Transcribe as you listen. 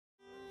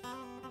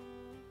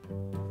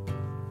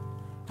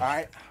All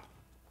right.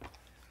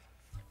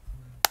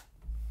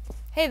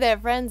 Hey there,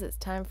 friends. It's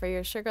time for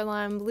your Sugar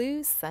Lime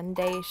Blues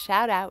Sunday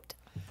shout out.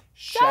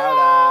 Shout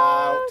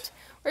out.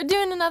 We're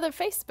doing another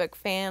Facebook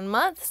fan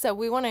month, so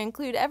we want to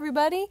include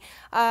everybody.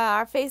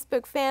 Our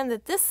Facebook fan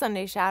that this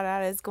Sunday shout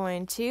out is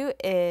going to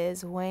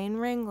is Wayne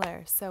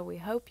Ringler. So we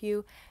hope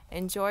you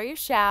enjoy your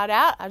shout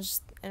out. I'll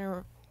just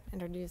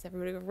introduce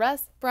everybody.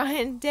 Russ,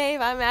 Brian, Dave.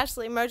 I'm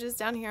Ashley. Moja's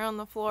down here on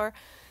the floor.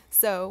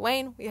 So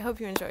Wayne, we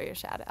hope you enjoy your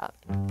shout out.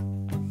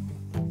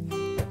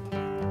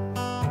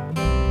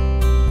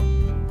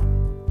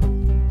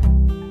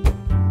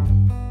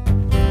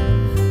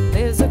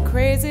 There's a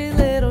crazy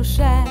little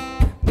shack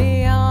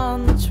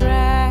beyond the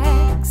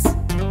tracks.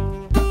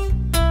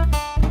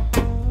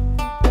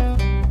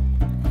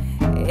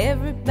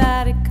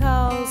 Everybody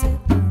calls it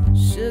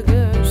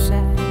Sugar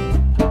Shack.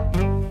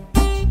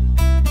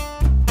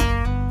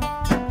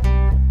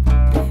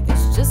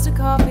 It's just a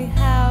coffee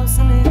house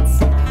and it's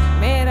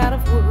made out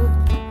of wood.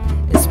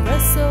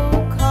 Espresso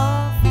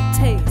coffee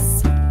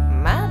tastes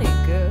mighty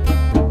good.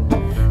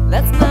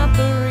 That's not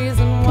the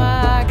reason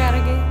why I gotta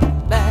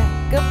get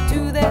back up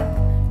to that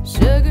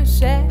Sugar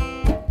Shack.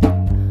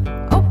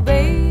 Oh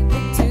baby,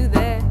 to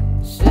that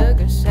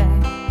Sugar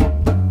Shack.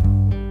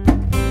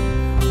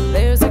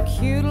 There's a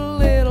cute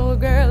little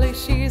girlie,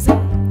 she's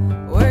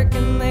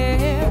working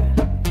there.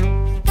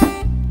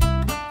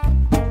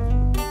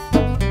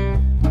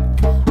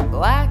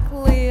 Black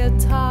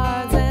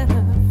leotards and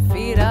her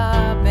feet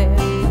are bare.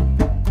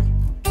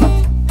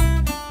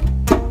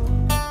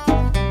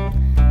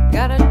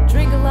 Gotta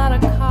drink a lot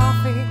of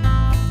coffee,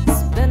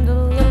 spend a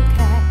little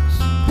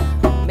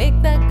cash,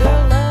 make that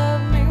girl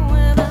love me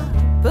when I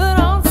put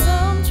on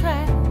some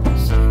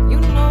trash. You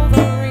know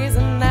the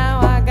reason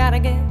now I gotta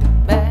get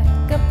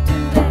back up to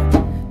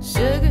that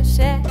Sugar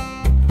Shack.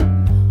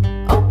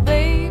 Oh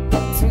baby,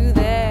 to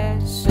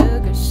that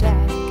Sugar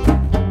Shack.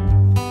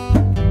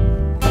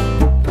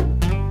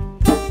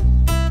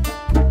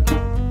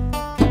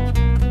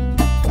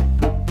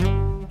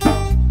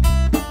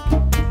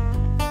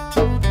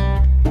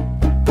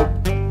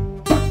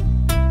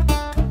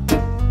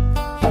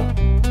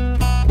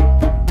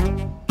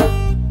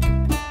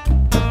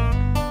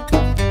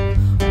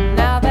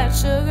 Now that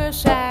Sugar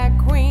Shack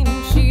queen,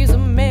 she's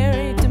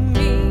married to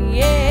me,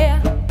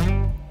 yeah.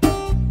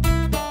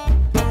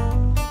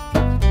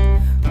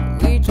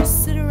 We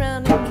just sit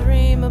around and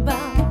dream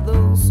about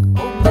those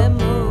old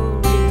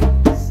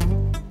memories.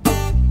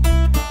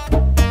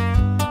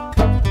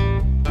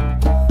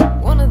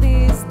 One of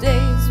these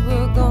days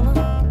we're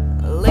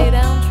gonna lay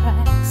down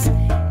tracks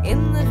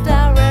in the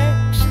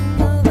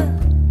direction of the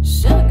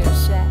Sugar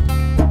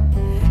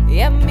Shack.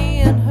 Yeah,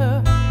 me and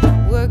her,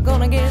 we're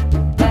gonna get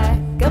back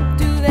up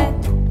to that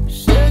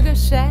Sugar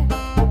Shack.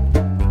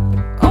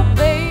 Oh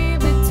baby,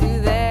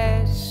 to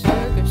that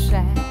Sugar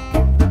Shack.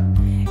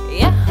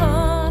 Yeah,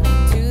 honey,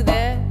 to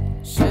that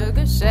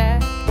Sugar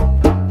Shack.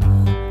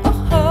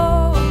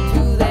 Oh,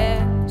 to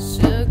that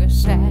Sugar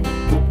Shack.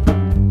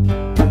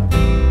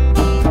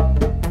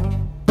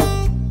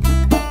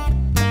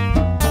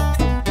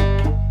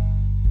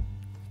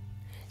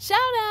 Shout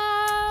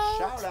out!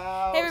 Shout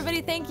out. Hey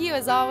everybody, thank you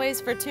as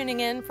always for tuning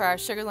in for our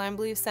Sugar Lime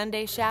Blues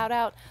Sunday shout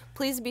out.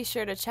 Please be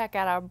sure to check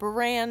out our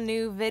brand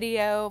new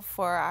video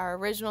for our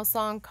original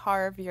song,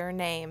 Carve Your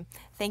Name.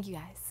 Thank you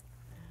guys.